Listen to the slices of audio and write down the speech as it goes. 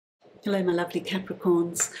Hello my lovely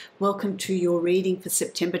Capricorns, welcome to your reading for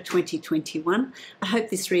September 2021. I hope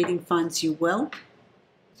this reading finds you well.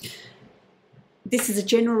 This is a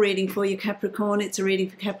general reading for you Capricorn. It's a reading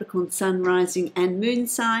for Capricorn Sun, Rising and Moon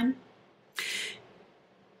sign.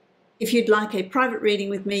 If you'd like a private reading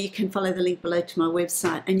with me, you can follow the link below to my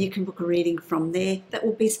website and you can book a reading from there that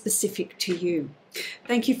will be specific to you.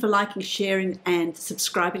 Thank you for liking, sharing and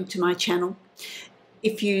subscribing to my channel.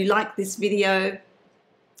 If you like this video,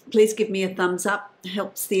 please give me a thumbs up. It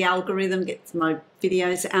helps the algorithm get my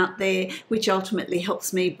videos out there, which ultimately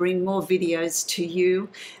helps me bring more videos to you.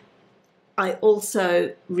 I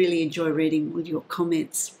also really enjoy reading all your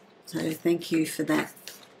comments, so thank you for that.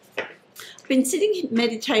 I've been sitting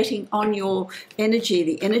meditating on your energy,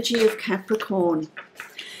 the energy of Capricorn,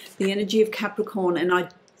 the energy of Capricorn, and I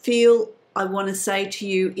feel I want to say to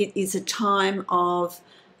you, it is a time of,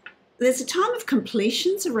 there's a time of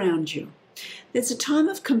completions around you. There's a time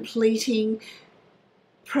of completing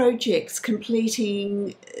projects,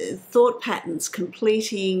 completing thought patterns,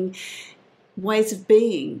 completing ways of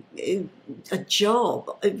being, a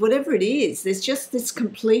job, whatever it is. There's just this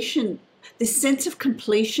completion, this sense of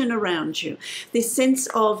completion around you, this sense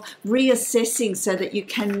of reassessing so that you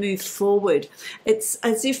can move forward. It's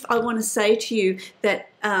as if I want to say to you that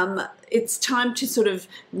it's time to sort of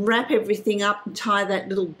wrap everything up and tie that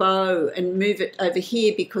little bow and move it over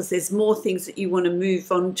here, because there's more things that you want to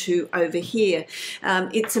move on to over here.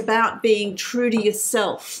 It's about being true to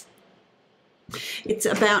yourself. It's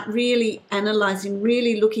about really analysing,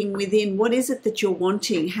 really looking within. What is it that you're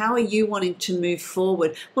wanting? How are you wanting to move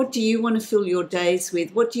forward? What do you want to fill your days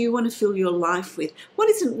with? What do you want to fill your life with? What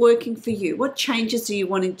isn't working for you? What changes are you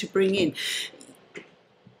wanting to bring in?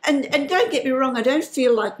 And don't get me wrong, I don't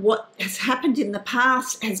feel like what has happened in the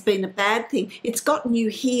past has been a bad thing. It's gotten you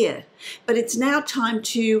here, but it's now time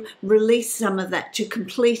to release some of that, to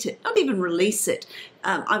complete it. Not even release it.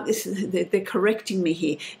 They're correcting me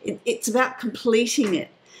here. It's about completing it.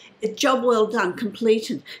 A job well done, complete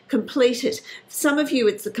it. Some of you,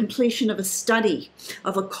 it's the completion of a study,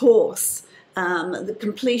 of a course, the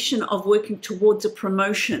completion of working towards a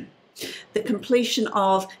promotion, the completion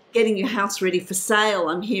of getting your house ready for sale,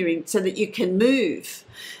 I'm hearing, so that you can move.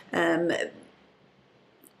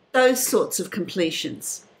 Those sorts of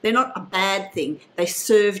completions. They're not a bad thing. They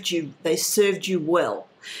served you well.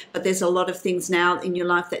 But there's a lot of things now in your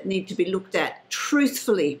life that need to be looked at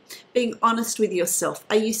truthfully, being honest with yourself.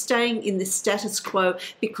 Are you staying in the status quo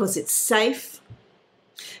because it's safe?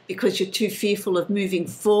 Because you're too fearful of moving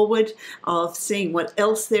forward, of seeing what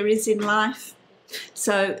else there is in life?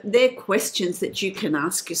 So they're questions that you can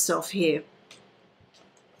ask yourself here.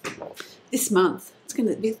 This month, it's going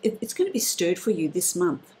to be stirred for you this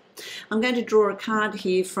month. I'm going to draw a card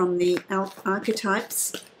here from the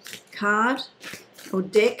Archetypes card or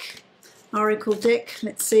deck, Oracle deck.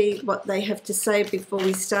 Let's see what they have to say before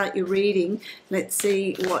we start your reading. Let's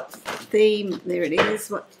see what theme, there it is,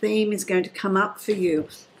 what theme is going to come up for you.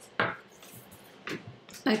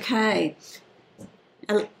 Okay.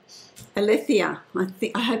 Aletheia,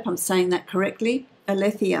 I hope I'm saying that correctly.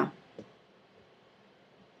 Aletheia.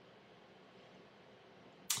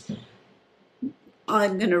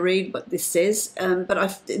 I'm going to read what this says,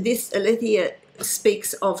 but this Aletheia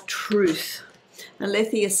speaks of truth.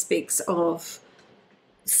 Aletheia speaks of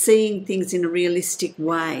seeing things in a realistic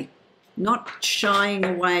way, not shying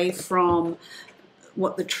away from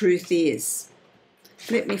what the truth is.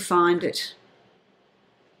 Let me find it.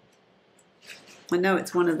 I know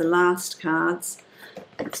it's one of the last cards.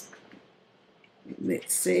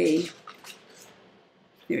 Let's see.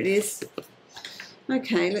 Here it is.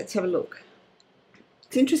 Okay, let's have a look.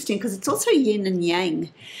 It's interesting because it's also yin and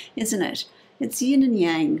yang, isn't it? It's yin and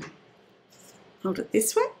yang. Hold it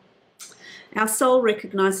this way. Our soul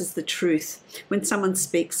recognizes the truth when someone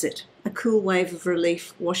speaks it. A cool wave of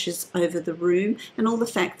relief washes over the room, and all the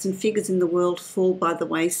facts and figures in the world fall by the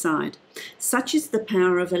wayside. Such is the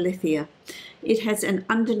power of Aletheia. It has an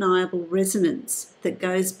undeniable resonance that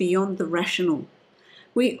goes beyond the rational.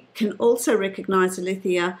 We can also recognize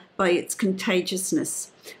Aletheia by its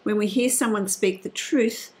contagiousness. When we hear someone speak the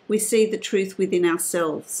truth, we see the truth within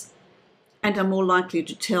ourselves and are more likely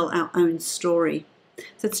to tell our own story.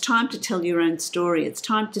 So it's time to tell your own story. It's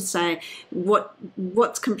time to say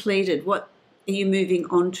what's completed, what are you moving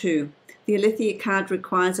on to. The Aletheia card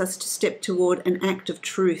requires us to step toward an act of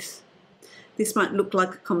truth. This might look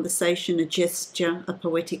like a conversation, a gesture, a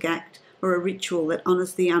poetic act, or a ritual that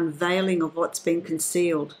honours the unveiling of what's been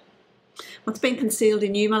concealed. What's been concealed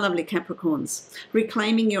in you, my lovely Capricorns?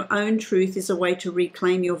 Reclaiming your own truth is a way to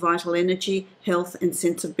reclaim your vital energy, health, and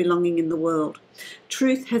sense of belonging in the world.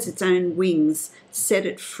 Truth has its own wings. Set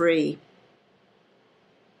it free.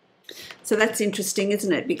 So that's interesting,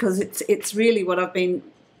 isn't it? Because it's really what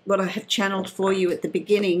I have channeled for you at the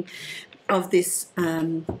beginning of this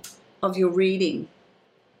of your reading.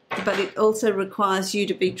 But it also requires you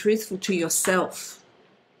to be truthful to yourself,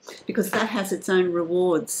 because that has its own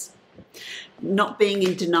rewards. Not being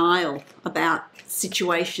in denial about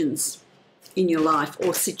situations in your life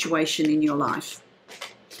or situation in your life.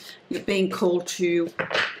 You're being called to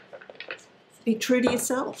be true to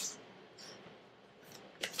yourself.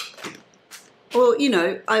 Or, you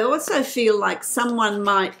know, I also feel like someone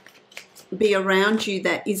might be around you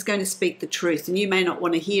that is going to speak the truth, and you may not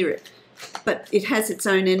want to hear it, but it has its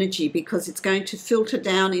own energy because it's going to filter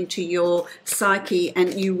down into your psyche,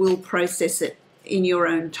 and you will process it in your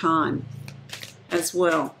own time as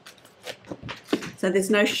well. So there's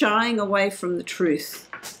no shying away from the truth.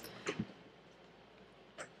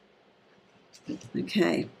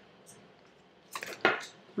 Okay.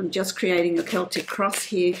 I'm just creating a Celtic cross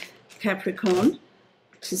here, Capricorn,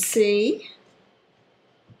 to see.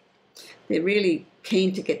 They're really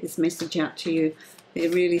keen to get this message out to you. They're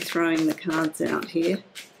really throwing the cards out here.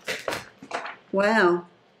 Wow.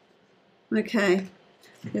 Okay.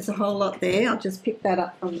 There's a whole lot there. I'll just pick that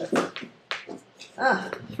up from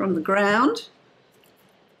the ground.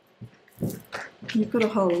 You've got a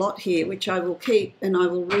whole lot here, which I will keep and I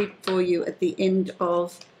will read for you at the end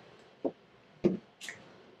of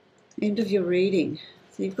your reading.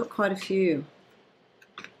 So you've got quite a few.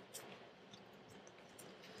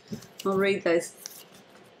 I'll read those.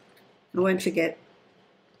 I won't forget.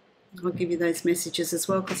 I'll give you those messages as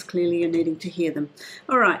well, because clearly you're needing to hear them.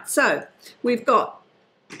 All right, so we've got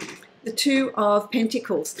the Two of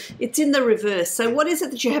Pentacles. It's in the reverse. So what is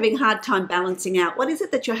it that you're having a hard time balancing out? What is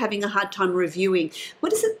it that you're having a hard time reviewing?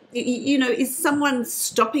 What is it, you know, is someone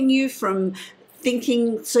stopping you from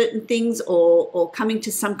thinking certain things or coming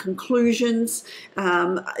to some conclusions?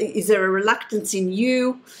 Is there a reluctance in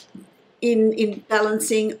you in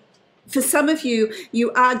balancing? For some of you,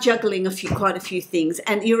 you are juggling quite a few things,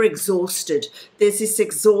 and you're exhausted. There's this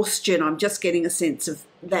exhaustion. I'm just getting a sense of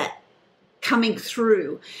that coming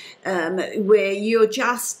through, where you're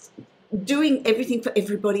just doing everything for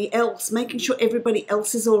everybody else, making sure everybody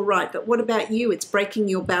else is all right. But what about you? It's breaking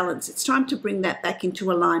your balance. It's time to bring that back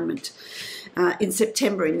into alignment in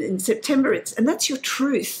September. In September, and that's your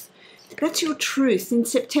truth. That's your truth. In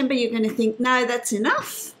September, you're going to think, no, that's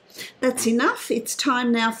enough. That's enough. It's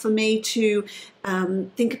time now for me to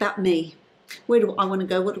think about me. Where do I want to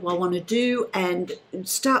go? What do I want to do? And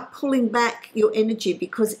start pulling back your energy,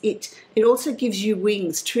 because it also gives you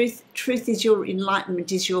wings. Truth is your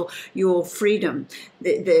enlightenment, is your freedom.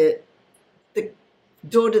 The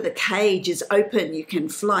door to the cage is open. You can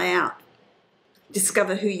fly out,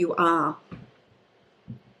 discover who you are.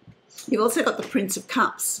 You've also got the Prince of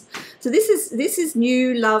Cups. So this is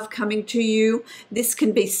new love coming to you. This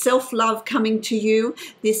can be self-love coming to you.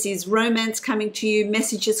 This is romance coming to you,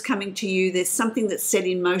 messages coming to you. There's something that's set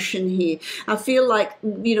in motion here. I feel like,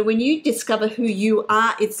 you know, when you discover who you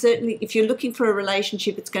are, it's certainly, if you're looking for a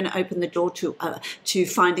relationship, it's going to open the door to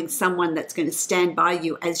finding someone that's going to stand by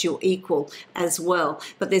you as your equal as well.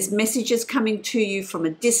 But there's messages coming to you from a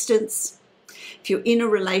distance. If you're in a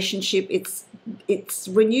relationship, it's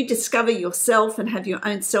when you discover yourself and have your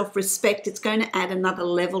own self-respect, it's going to add another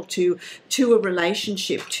level to a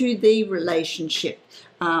relationship, to the relationship,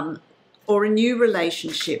 or a new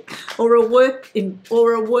relationship, or a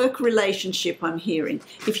work relationship. I'm hearing,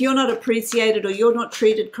 if you're not appreciated or you're not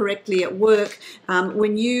treated correctly at work,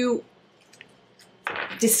 when you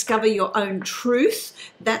discover your own truth,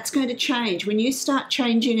 that's going to change. When you start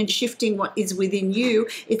changing and shifting what is within you,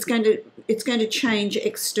 it's going to change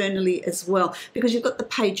externally as well, because you've got the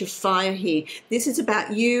Page of Fire here. This is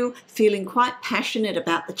about you feeling quite passionate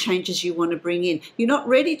about the changes you want to bring in. You're not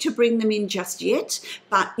ready to bring them in just yet,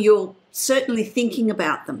 but you're certainly thinking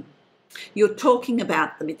about them. You're talking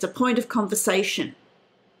about them. It's a point of conversation.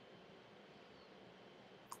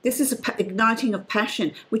 This is an igniting of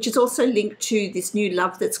passion, which is also linked to this new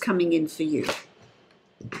love that's coming in for you.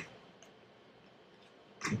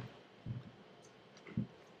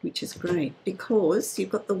 Which is great, because you've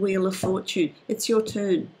got the Wheel of Fortune. It's your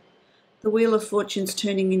turn. The Wheel of Fortune's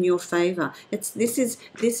turning in your favor. This is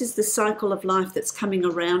the cycle of life that's coming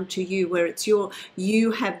around to you, where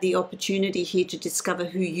you have the opportunity here to discover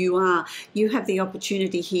who you are. You have the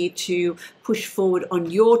opportunity here to push forward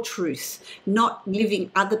on your truth, not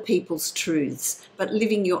living other people's truths, but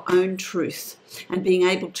living your own truth and being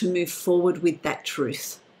able to move forward with that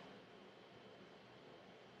truth.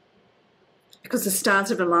 Because the stars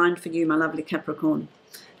have aligned for you, my lovely Capricorn.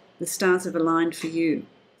 The stars have aligned for you.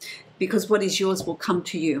 Because what is yours will come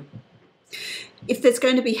to you. If there's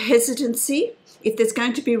going to be hesitancy, if there's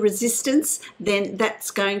going to be resistance, then that's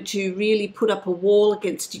going to really put up a wall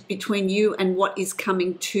between you and what is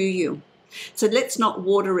coming to you. So let's not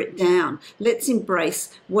water it down. Let's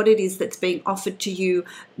embrace what it is that's being offered to you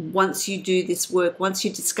once you do this work, once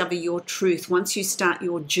you discover your truth, once you start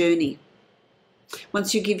your journey,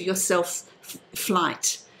 once you give yourself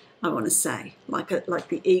flight. I want to say, like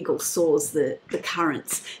the eagle soars the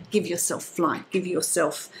currents. Give yourself flight. Give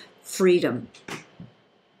yourself freedom.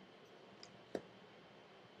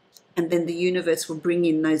 And then the universe will bring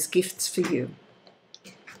in those gifts for you.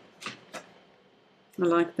 I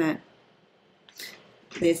like that.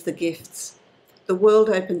 There's the gifts. The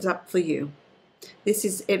world opens up for you. This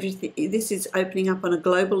is everything. This is opening up on a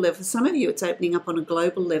global level. For some of you, it's opening up on a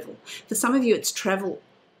global level. For some of you, it's travel.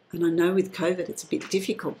 And I know with COVID it's a bit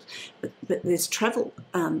difficult, but there's travel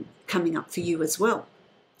coming up for you as well.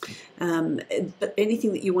 But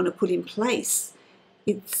anything that you want to put in place,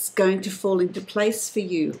 it's going to fall into place for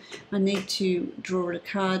you. I need to draw a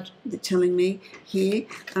card that's telling me here.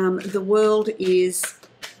 The world is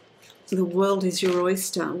your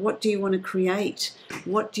oyster. What do you want to create?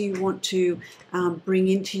 What do you want to bring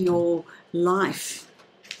into your life?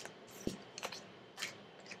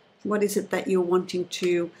 What is it that you're wanting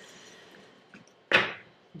to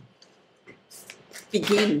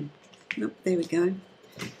begin? Oh, there we go.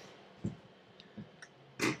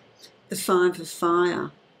 The Five of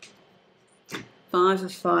Fire. Five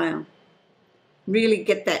of Fire. Really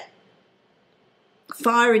get that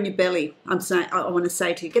fire in your belly. I want to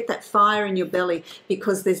say to you, get that fire in your belly,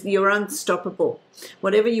 because you're unstoppable.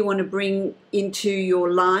 Whatever you want to bring into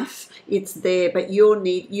your life, it's there, but you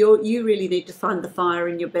really need to find the fire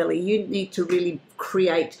in your belly. You need to really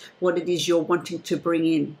create what it is you're wanting to bring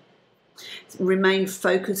in. Remain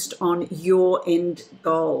focused on your end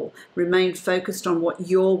goal. Remain focused on what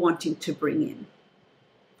you're wanting to bring in.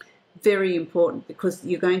 Very important, because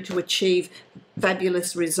you're going to achieve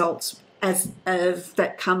fabulous results as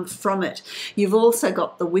that come from it. You've also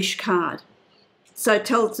got the wish card. So it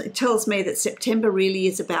tells me that September really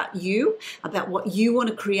is about you, about what you want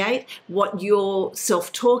to create, what your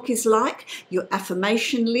self-talk is like, your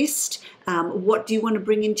affirmation list, what do you want to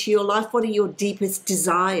bring into your life, what are your deepest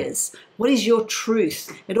desires, what is your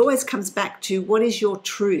truth. It always comes back to what is your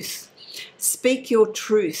truth. Speak your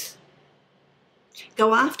truth.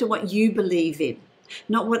 Go after what you believe in,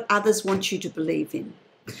 not what others want you to believe in.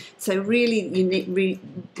 So really you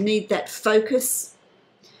need that focus.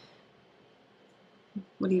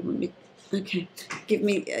 What do you want me? Okay, give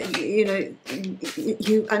me,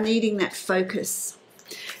 you are needing that focus.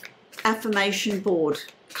 Affirmation board,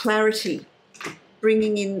 clarity,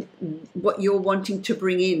 bringing in what you're wanting to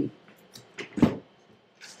bring in.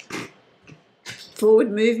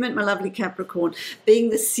 Forward movement, my lovely Capricorn.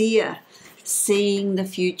 Being the seer, seeing the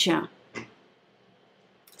future.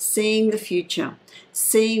 Seeing the future.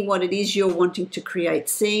 Seeing what it is you're wanting to create.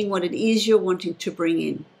 Seeing what it is you're wanting to bring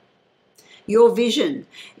in. Your vision.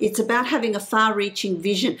 It's about having a far-reaching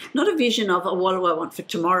vision. Not a vision of, oh, what do I want for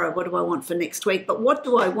tomorrow? What do I want for next week? But what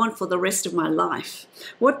do I want for the rest of my life?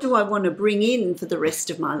 What do I want to bring in for the rest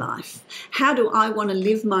of my life? How do I want to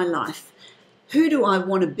live my life? Who do I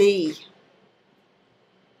want to be?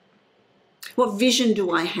 What vision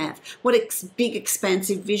do I have? What big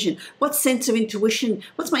expansive vision? What sense of intuition?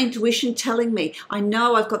 What's my intuition telling me? I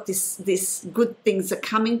know I've got this good things are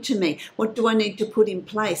coming to me. What do I need to put in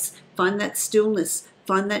place? Find that stillness,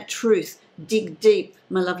 find that truth. Dig deep,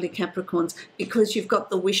 my lovely Capricorns, because you've got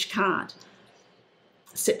the wish card.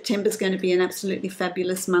 September's going to be an absolutely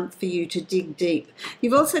fabulous month for you to dig deep.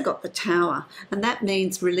 You've also got the Tower, and that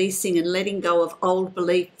means releasing and letting go of old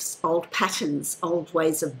beliefs, old patterns, old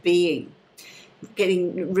ways of being.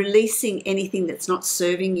 Releasing anything that's not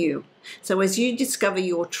serving you. So as you discover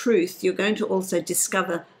your truth, you're going to also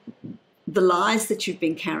discover the lies that you've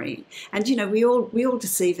been carrying. And we all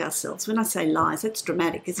deceive ourselves. When I say lies, that's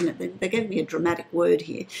dramatic, isn't it? They gave me a dramatic word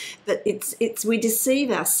here, but we deceive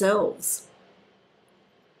ourselves,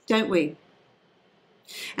 don't we?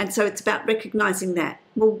 And so it's about recognizing that.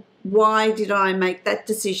 Well, why did I make that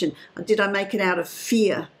decision? Did I make it out of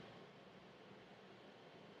fear?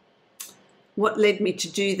 What led me to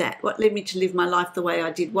do that? What led me to live my life the way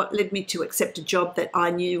I did? What led me to accept a job that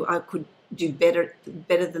I knew I could do better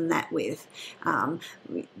than that with?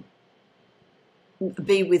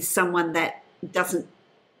 Be with someone that doesn't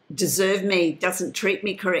deserve me, doesn't treat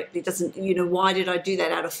me correctly, doesn't, why did I do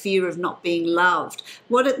that? Out of fear of not being loved.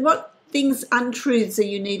 What things, untruths are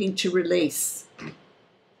you needing to release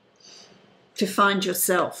to find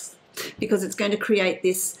yourself? Because it's going to create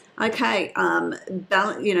this, okay,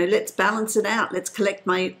 let's balance it out. Let's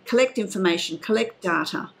collect information, collect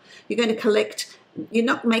data. You're going to collect, you're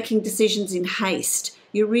not making decisions in haste.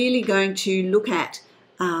 You're really going to look at,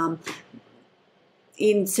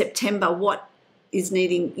 in September, what is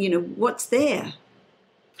needing, what's there?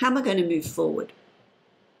 How am I going to move forward?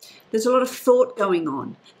 There's a lot of thought going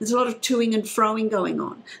on. There's a lot of toing and froing going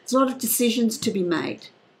on. There's a lot of decisions to be made.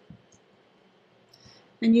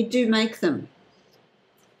 And you do make them.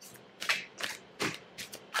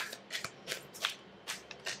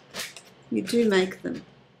 You do make them.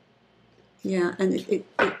 Yeah, and it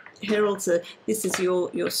heralds this is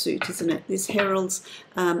your suit, isn't it? This heralds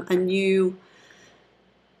a new,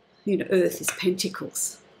 Earth is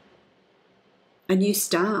Pentacles. A new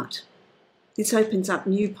start. This opens up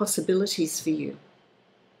new possibilities for you.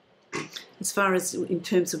 As far as in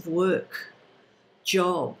terms of work,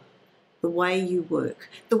 job, the way you work,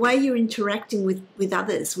 the way you're interacting with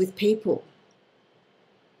others, with people.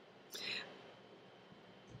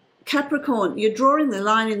 Capricorn, you're drawing the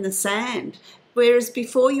line in the sand. Whereas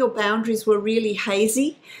before your boundaries were really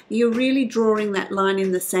hazy, you're really drawing that line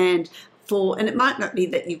in the sand for, and it might not be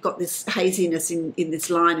that you've got this haziness in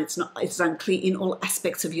this line, it's unclear in all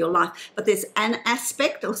aspects of your life, but there's an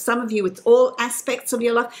aspect, or some of you it's all aspects of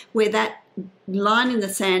your life, where that line in the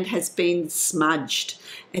sand has been smudged.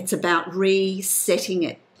 It's about resetting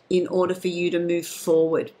it in order for you to move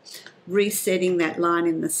forward, resetting that line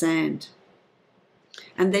in the sand.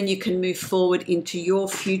 And then you can move forward into your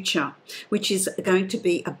future, which is going to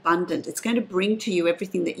be abundant. It's going to bring to you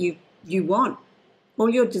everything that you want. All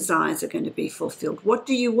your desires are going to be fulfilled. What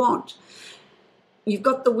do you want? You've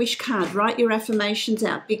got the wish card. Write your affirmations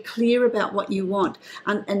out. Be clear about what you want,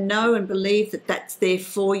 and know and believe that that's there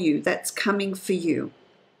for you. That's coming for you.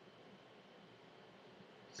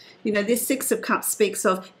 This Six of Cups speaks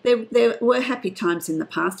of there were happy times in the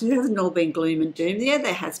past. It hasn't all been gloom and doom. Yeah,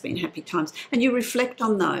 there has been happy times, and you reflect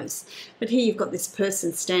on those. But here you've got this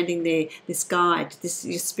person standing there, this guide,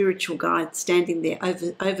 your spiritual guide standing there,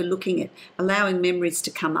 overlooking it, allowing memories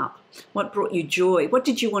to come up. What brought you joy? What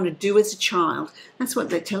did you want to do as a child? That's what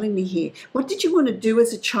they're telling me here. What did you want to do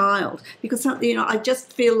as a child? Because, I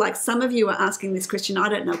just feel like some of you are asking this question, I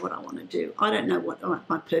don't know what I want to do. I don't know what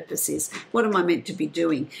my purpose is. What am I meant to be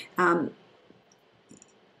doing?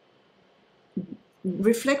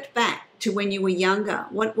 Reflect back to when you were younger.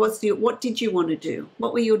 What did you want to do?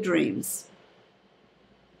 What were your dreams?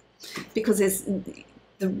 Because there's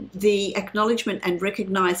the acknowledgement and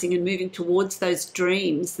recognizing and moving towards those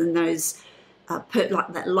dreams and those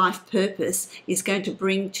like that life purpose is going to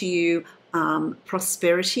bring to you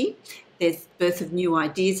prosperity. There's birth of new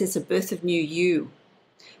ideas. There's a birth of new you.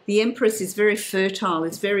 The Empress is very fertile.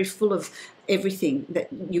 It's very full of everything that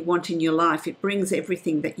you want in your life. It brings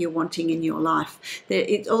everything that you're wanting in your life.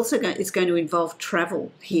 It's also going to involve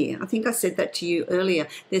travel here. I think I said that to you earlier.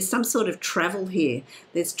 There's some sort of travel here.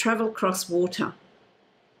 There's travel across water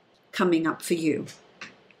coming up for you.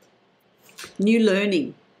 New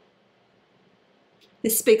learning.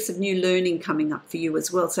 This speaks of new learning coming up for you as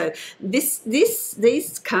well. So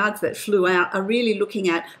these cards that flew out are really looking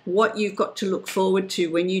at what you've got to look forward to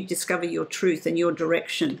when you discover your truth and your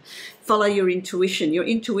direction. Follow your intuition. Your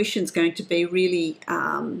intuition's going to be really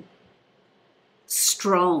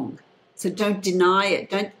strong. So don't deny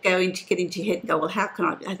it. Don't get into your head and go, well, how can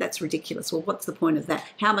I? That's ridiculous. Well, what's the point of that?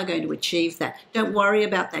 How am I going to achieve that? Don't worry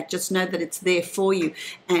about that. Just know that it's there for you.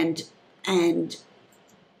 And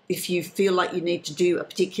if you feel like you need to do a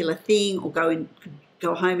particular thing or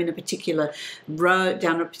go home in a particular road,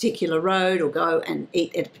 down a particular road, or go and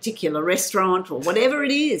eat at a particular restaurant or whatever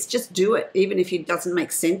it is, just do it, even if it doesn't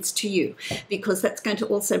make sense to you, because that's going to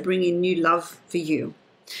also bring in new love for you.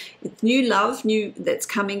 It's new love, that's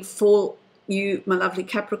coming for you, my lovely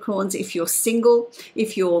Capricorns. If you're single,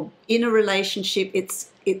 if you're in a relationship, it's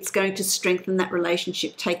going to strengthen that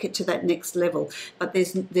relationship, take it to that next level. But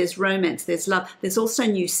there's romance, there's love. There's also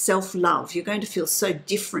new self-love. You're going to feel so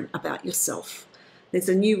different about yourself. There's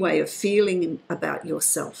a new way of feeling about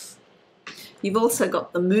yourself. You've also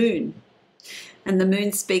got the moon, and the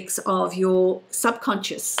moon speaks of your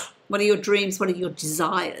subconscious. What are your dreams? What are your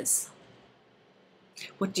desires?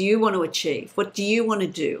 What do you want to achieve? What do you want to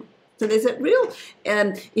do? So there's a real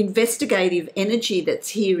investigative energy that's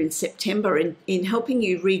here in September in helping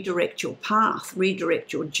you redirect your path,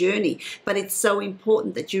 redirect your journey. But it's so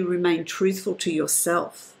important that you remain truthful to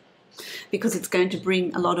yourself, because it's going to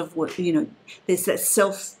bring a lot of work. You know, there's that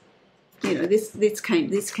self. You know, this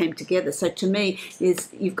came together. So to me, is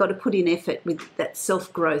you've got to put in effort with that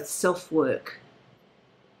self-growth, self-work.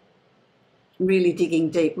 Really digging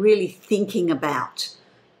deep, really thinking about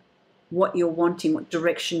what you're wanting, what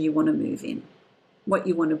direction you want to move in, what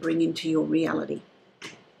you want to bring into your reality.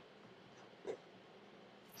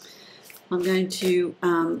 I'm going to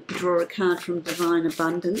draw a card from Divine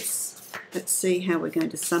Abundance. Let's see how we're going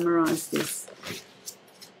to summarize this.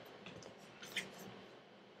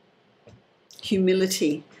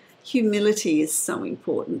 Humility. Humility is so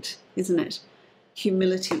important, isn't it?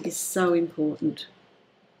 Humility is so important.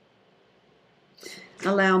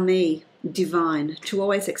 Allow me, Divine, to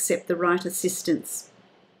always accept the right assistance.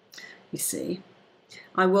 You see,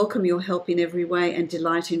 I welcome your help in every way and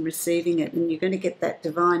delight in receiving it. And you're going to get that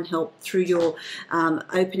divine help through your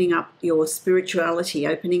opening up your spirituality,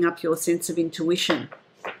 opening up your sense of intuition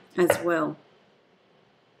as well.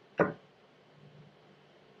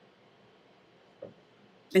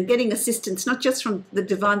 And getting assistance, not just from the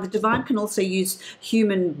divine. The divine can also use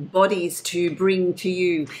human bodies to bring to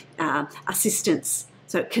you assistance.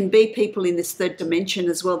 So it can be people in this third dimension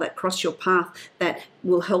as well that cross your path that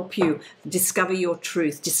will help you discover your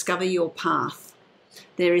truth, discover your path.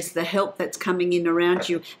 There is the help that's coming in around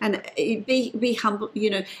you. And be humble, you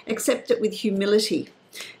know, accept it with humility.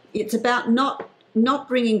 It's about not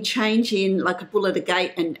bringing change in like a bull at a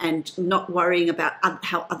gate and not worrying about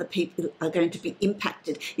how other people are going to be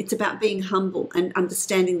impacted. It's about being humble and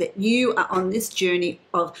understanding that you are on this journey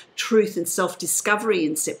of truth and self-discovery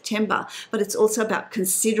in September, but it's also about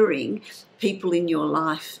considering people in your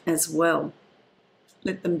life as well.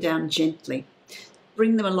 Let them down gently.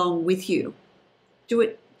 Bring them along with you. Do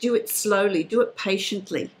it slowly, do it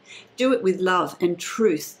patiently, do it with love and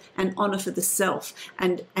truth and honor for the self,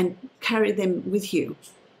 and carry them with you.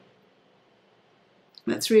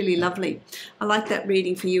 That's really lovely. I like that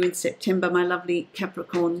reading for you in September, my lovely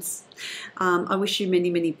Capricorns. I wish you many,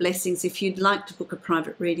 many blessings. If you'd like to book a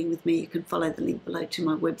private reading with me, you can follow the link below to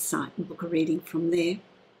my website and book a reading from there.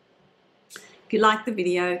 If you like the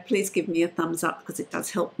video, please give me a thumbs up, because it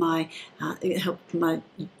does help my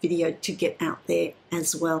video to get out there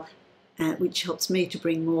as well, which helps me to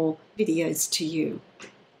bring more videos to you.